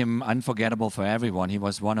made him unforgettable for everyone. He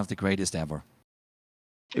was one of the greatest ever.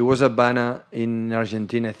 It was a banner in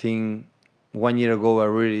Argentina, I think 1 year ago I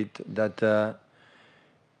read it, that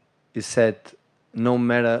it said, no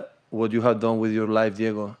matter what you have done with your life,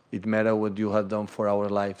 Diego, it matters what you have done for our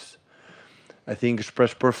lives. I think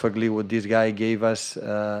expressed perfectly what this guy gave us,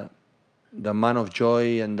 the amount of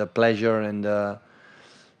joy and the pleasure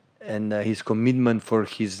and his commitment for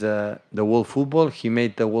the world football. He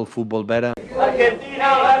made the world football better.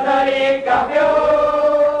 Argentina va a salir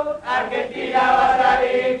campeón. Argentina va a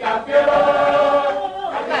salir campeón.